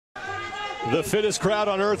The fittest crowd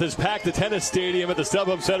on earth has packed the tennis stadium at the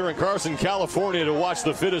StubHub Center in Carson, California to watch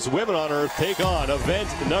the fittest women on earth take on event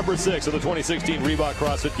number 6 of the 2016 Reebok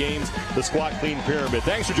CrossFit Games, the Squat Clean Pyramid.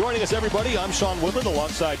 Thanks for joining us, everybody. I'm Sean Woodland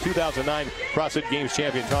alongside 2009 CrossFit Games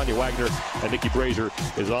champion Tanya Wagner, and Nikki Brazier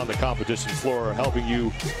is on the competition floor helping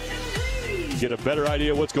you get a better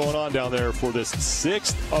idea of what's going on down there for this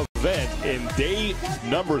 6th event in day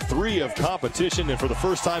number 3 of competition. And for the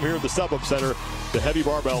first time here at the StubHub Center, the heavy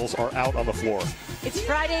barbells are out on the floor. It's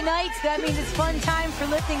Friday night. That means it's fun time for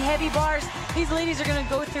lifting heavy bars. These ladies are going to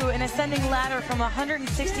go through an ascending ladder from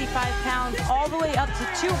 165 pounds all the way up to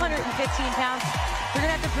 215 pounds. They're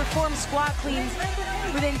going to have to perform squat cleans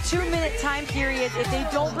within 2-minute time periods. If they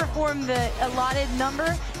don't perform the allotted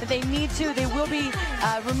number that they need to, they will be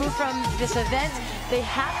removed from this event. They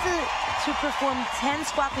have to perform 10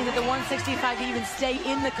 squat cleans at the 165 to even stay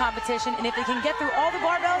in the competition. And if they can get through all the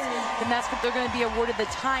barbells, then that's what they're going to be awarded the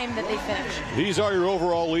time that they finish. These are your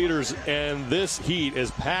overall leaders, and this heat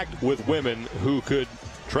is packed with women who could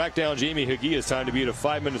track down Jamie Hagia's time to beat at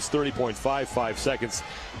 5 minutes 30.55 seconds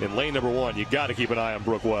in lane number 1. You got to keep an eye on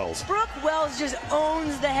Brooke Wells. Brooke Wells just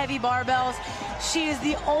owns the heavy barbells. She is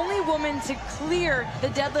the only woman to clear the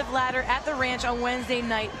deadlift ladder at the ranch on Wednesday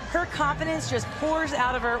night. Her confidence just pours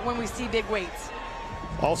out of her when we see big weights.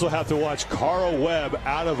 Also have to watch Cara Webb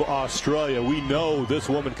out of Australia. We know this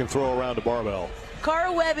woman can throw around a barbell.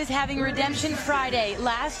 Cara Webb is having Redemption Friday.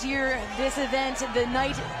 Last year, this event, the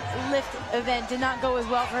night lift event, did not go as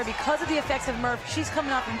well for her because of the effects of Murph. She's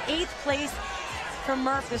coming off in 8th place from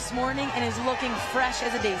Murph this morning and is looking fresh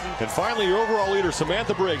as a daisy. And finally, your overall leader,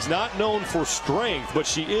 Samantha Briggs, not known for strength, but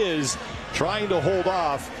she is trying to hold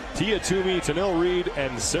off Tia Toomey, Tanil Reed,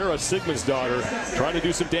 and Sarah Sigmundsdottir, trying to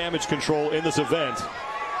do some damage control in this event.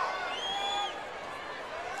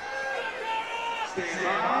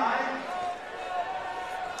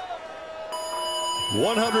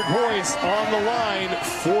 100 points on the line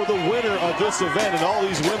for the winner of this event, and all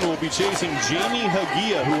these women will be chasing Jamie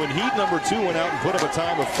Hagia, who in heat number 2 went out and put up a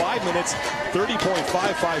time of 5 minutes 30.55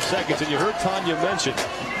 seconds. And you heard Tanya mention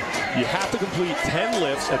you have to complete 10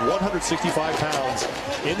 lifts at 165 pounds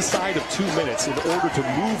inside of 2 minutes in order to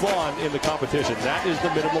move on in the competition. That is the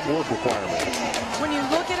minimum work requirement. When you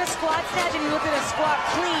look at a squat snatch and you look at a squat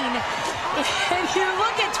clean, and you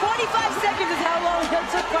look at 25 seconds is how long it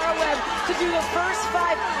took Cara Webb to do the first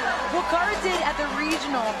 5. What Cara did at the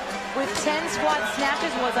regional with 10 squat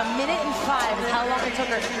snatches was 1 minute and 5 is how long it took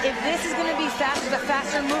her. If this is going to be faster, the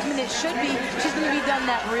faster movement it should be, she's going to be done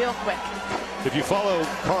that real quick. If you follow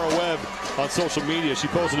Cara Webb on social media, she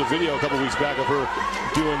posted a video a couple weeks back of her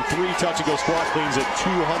doing 3 touch-and-go squat cleans at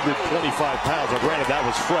 225 pounds. Now, granted, that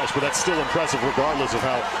was fresh, but that's still impressive regardless of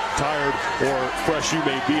how tired or fresh you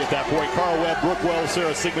may be at that point. Cara Webb, Brooke Wells,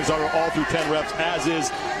 Sarah Sigmundsdottir all through 10 reps, as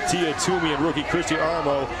is Tia Toomey, and rookie Christy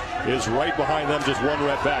Armo is right behind them, just 1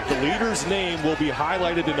 rep back. The leader's name will be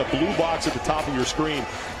highlighted in a blue box at the top of your screen.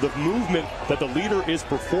 The movement that the leader is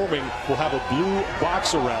performing will have a blue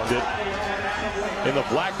box around it in the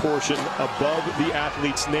black portion above the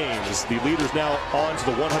athletes' names. The leader's now on to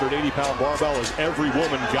the 180-pound barbell, as every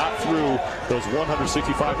woman got through those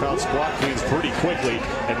 165-pound squat cleans pretty quickly.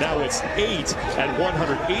 And now it's 8 at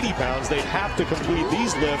 180 pounds. They have to complete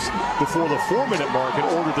these lifts before the 4-minute mark in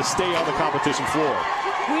order to stay on the competition floor.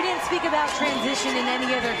 We didn't speak about transition in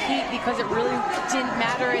any other heat because it really didn't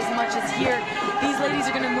matter as much as here. These ladies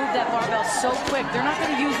are going to move that barbell so quick. They're not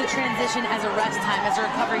going to use the transition as a rest time, as a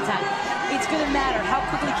recovery time. It's going to matter. How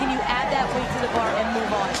quickly can you add that weight to the bar and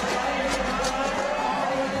move on?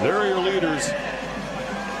 There are your leaders.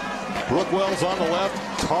 Brooke Wells on the left,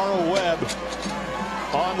 Cara Webb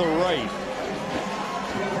on the right.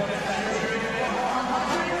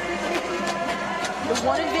 The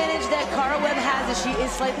one advantage that Cara Webb has is she is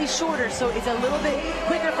slightly shorter, so it's a little bit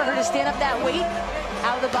quicker for her to stand up that weight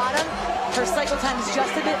out of the bottom. Her cycle time is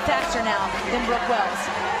just a bit faster now than Brooke Wells.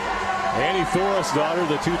 Annie Thorisdottir,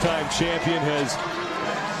 the 2-time champion, has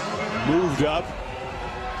moved up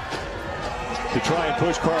to try and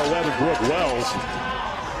push Cara Webb and Brooke Wells.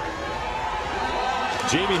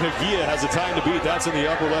 Jamie Hagia has a time to beat. That's in the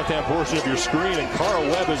upper left-hand portion of your screen, and Cara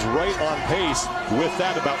Webb is right on pace with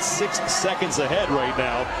that, about 6 seconds ahead right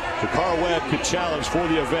now. So Cara Webb could challenge for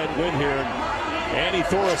the event win here. Annie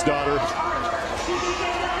Thorisdottir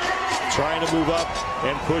trying to move up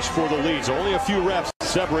and push for the lead. So only a few reps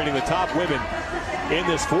separating the top women in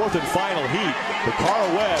this 4th and final heat. But Cara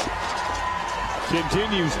Webb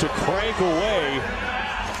continues to crank away.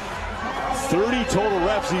 30 total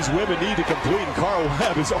reps these women need to complete, and Cara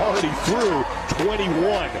Webb is already through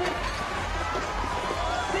 21.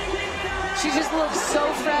 She just looks so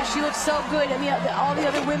fresh. She looks so good. I mean, all the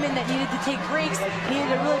other women that needed to take breaks, needed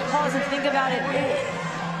to really pause and think about it.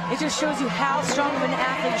 It just shows you how strong of an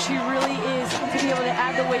athlete she really is to be able to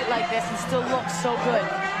add the weight like this and still look so good.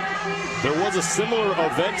 There was a similar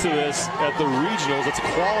event to this at the regionals. It's a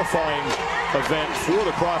qualifying event for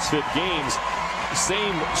the CrossFit Games.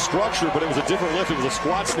 Same structure, but it was a different lift. It was a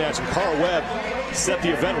squat snatch, and Cara Webb set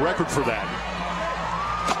the event record for that.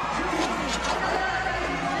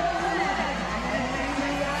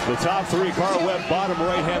 The top three, Cara Webb, bottom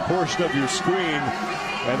right-hand portion of your screen.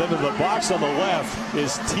 And then in the box on the left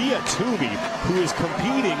is Tia Toomey, who is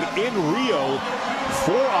competing in Rio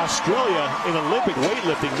for Australia in Olympic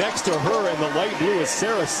weightlifting. Next to her in the light blue is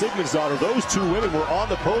Sarah Sigmundsdottir. Those two women were on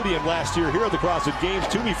the podium last year here at the CrossFit Games.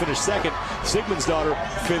 Toomey finished second. Sigmundsdottir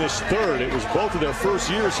finished third. It was both of their first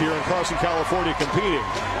years here in Carson, California competing.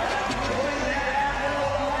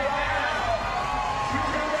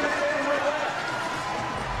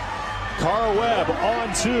 Cara Webb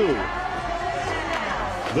on two.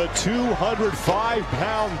 The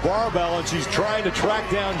 205-pound barbell, and she's trying to track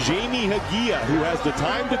down Jamie Hagia, who has the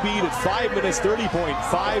time to beat at 5 minutes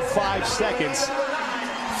 30.55 seconds.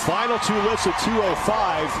 Final two lifts at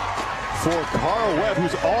 2:05 for Cara Webb,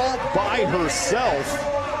 who's all by herself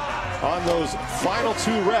on those final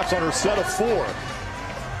two reps on her set of 4.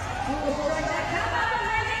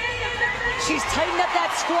 She's tightened up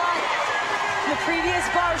that squat. In the previous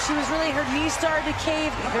bar, her knees started to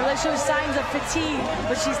cave. Her legs show signs of fatigue,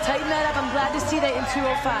 but she's tightened that up. I'm glad to see that in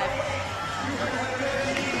 2:05.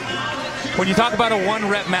 When you talk about a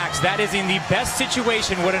 1-rep max, that is in the best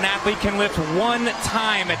situation what an athlete can lift one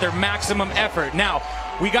time at their maximum effort. Now,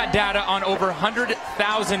 we got data on over 100,000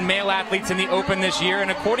 male athletes in the Open this year,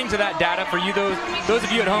 and according to that data, for you those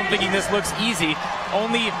of you at home thinking this looks easy,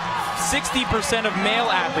 only 60% of male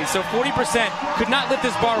athletes, so 40%, could not lift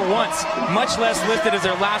this bar once, much less lift it as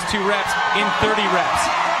their last 2 reps in 30 reps.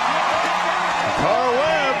 Cara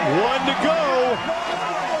Webb, 1 to go.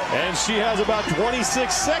 And she has about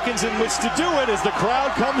 26 seconds in which to do it as the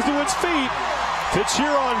crowd comes to its feet to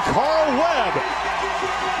cheer on Cara Webb,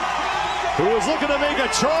 who is looking to make a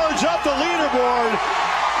charge up the leaderboard.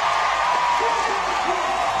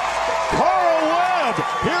 Cara Webb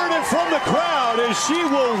hearing it from the crowd as she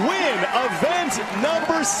will win event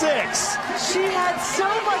number 6. She had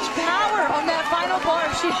so much power on that final bar.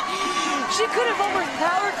 She could have almost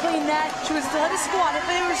power cleaned that. She was still had to squat it,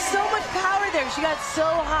 but there was so much power there. She got so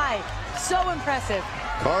high. So impressive.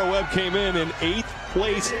 Cara Webb came in 8th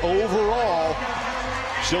place overall.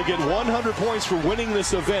 She'll get 100 points for winning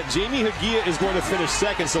this event. Jamie Hagia is going to finish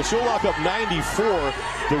second, so she'll lock up 94.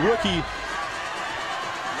 The rookie,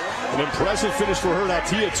 an impressive finish for her. Now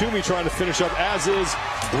Tia Toomey trying to finish up, as is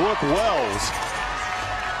Brooke Wells.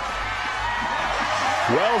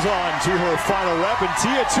 Wells on to her final rep, and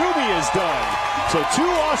Tia Toomey is done. So 2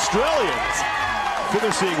 Australians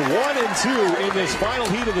finishing 1 and 2 in this final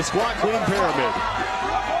heat of the squat clean pyramid.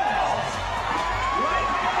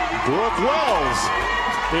 Brooke Wells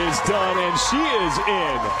is done, and she is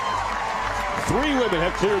in. 3 women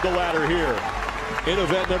have cleared the ladder here in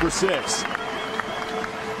event number 6.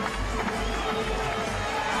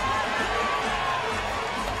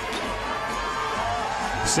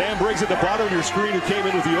 Sam Briggs at the bottom of your screen, who came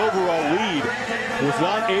in with the overall lead, was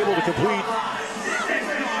not able to complete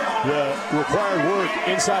the required work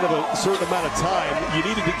inside of a certain amount of time. You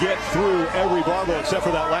needed to get through every barbell except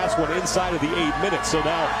for that last one inside of the 8 minutes. So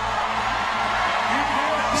now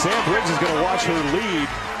Sam Briggs is going to watch her lead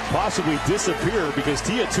possibly disappear because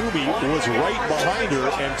Tia Toomey was right behind her,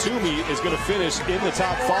 and Toomey is going to finish in the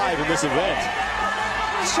top 5 in this event.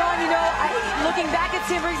 Sean, you know, looking back at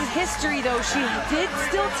Sam Briggs' history, though, she did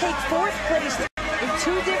still take 4th place in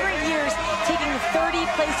 2 different years, taking 30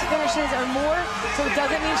 place finishes or more, so it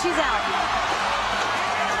doesn't mean she's out.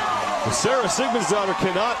 Sarah Sigmundsdottir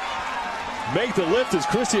cannot make the lift as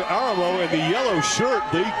Christia Aramo in the yellow shirt,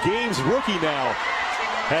 the Games rookie now,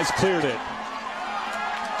 has cleared it.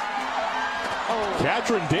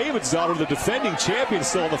 Katrin Davidsdottir, the defending champion,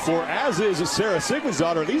 still on the floor, as is Sarah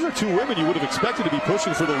Sigmundsdottir. These are 2 women you would have expected to be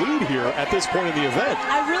pushing for the lead here at this point in the event.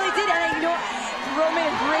 I really did, and you know, Rome made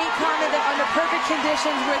a great comment that under perfect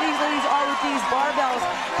conditions where these ladies are with these barbells,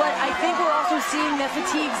 but I think we're also seeing the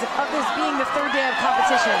fatigues of this being the 3rd day of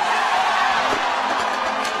competition.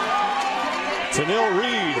 Tanil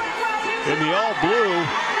Reed in the all blue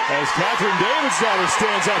as Katrin Davidsdottir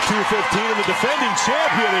stands at 2:15, and the defending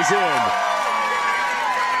champion is in.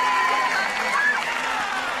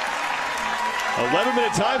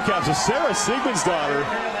 11-minute time capsule. Sarah Sigmundsdottir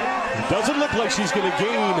doesn't look like she's going to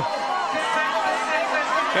gain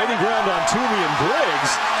Any ground on Toomey and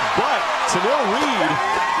Briggs, but Tanil Reed,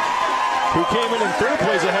 who came in third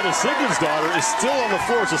place ahead of Sigmundsdottir, is still on the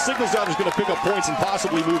floor. So Sigmundsdottir is going to pick up points and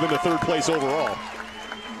possibly move into third place overall.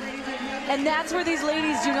 And that's where these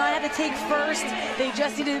ladies do not have to take first. They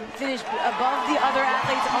just need to finish above the other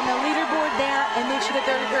athletes on the leaderboard there and make sure that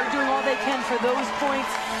they're doing all they can for those points.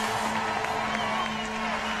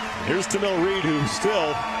 Here's Tanil Reed, who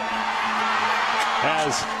still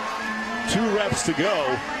has 2 reps to go.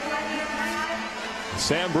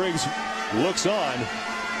 Sam Briggs looks on.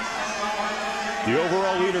 The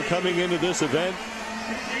overall leader coming into this event,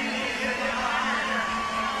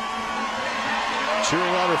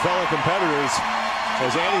 cheering on her fellow competitors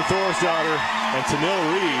as Annie Thorisdottir and Tanil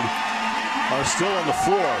Reed are still on the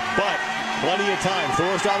floor, but plenty of time.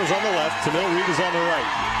 Thorisdottir's on the left, Tanil Reed is on the right.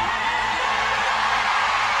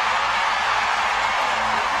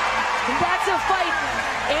 That's a fight.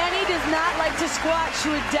 Annie does not like to squat. She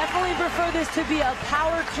would definitely prefer this to be a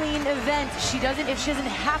power clean event. She doesn't, if she doesn't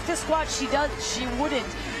have to squat, she wouldn't.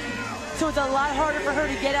 So it's a lot harder for her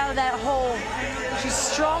to get out of that hole. She's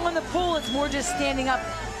strong on the pull. It's more just standing up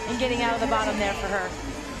and getting out of the bottom there for her.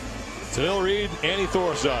 Tanil Reed, Annie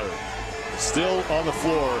Thorisdottir still on the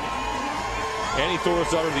floor. Annie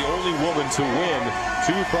Thorisdottir, the only woman to win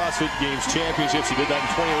 2 CrossFit Games championships. She did that in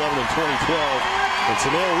 2011 and 2012. And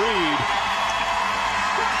Tanil Reed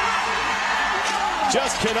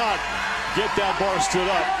just cannot get that bar stood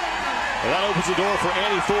up. And that opens the door for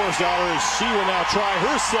Annie Thorisdottir as she will now try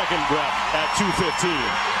her second rep at 215.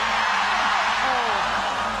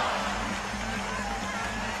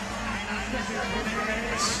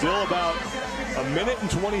 Still about a minute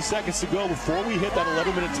and 20 seconds to go before we hit that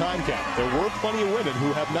 11-minute time cap. There were plenty of women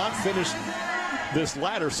who have not finished this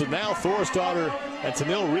ladder, so now Thorisdottir and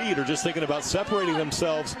Tanil Reed are just thinking about separating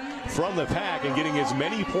themselves from the pack and getting as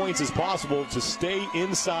many points as possible to stay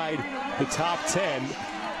inside the top 10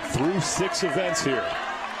 through 6 events here.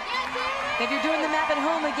 If you're doing the map at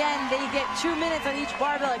home again, they get 2 minutes on each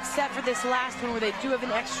barbell except for this last one where they do have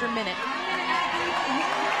an extra minute.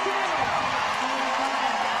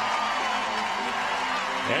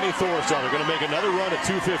 Annie Thorisdottir going to make another run at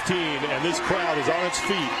 215, and this crowd is on its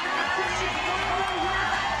feet.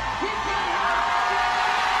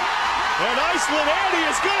 And Iceland Annie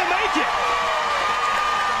is going to make it.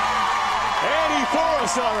 Annie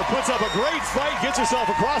Thorisdottir puts up a great fight, gets herself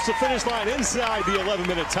across the finish line inside the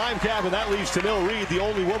 11-minute time cap, and that leaves Tanil Reed, the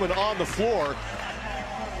only woman on the floor.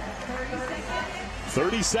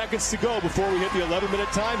 30 seconds to go before we hit the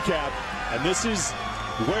 11-minute time cap, and this is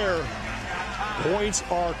where points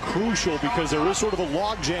are crucial because there is sort of a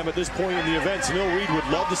log jam at this point in the event. Tanil Reed would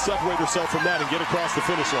love to separate herself from that and get across the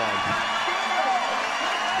finish line.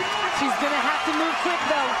 She's going to have to move quick,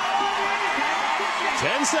 though.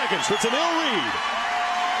 10 seconds for Tanil Reed.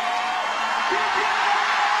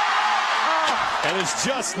 And it's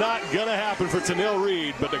just not going to happen for Tanil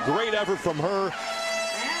Reed, but a great effort from her,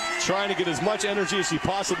 trying to get as much energy as she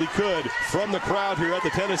possibly could from the crowd here at the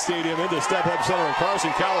tennis stadium in the Step Up Center in Carson,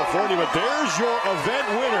 California. But there's your event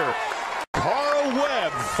winner, Cara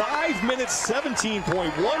Webb, 5 minutes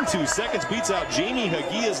 17.12 seconds, beats out Jamie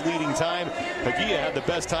Hagia's leading time. Hagia had the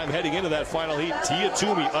best time heading into that final heat. Tia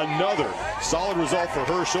Toomey, another solid result for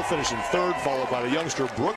her. She'll finish in third, followed by the youngster Brooke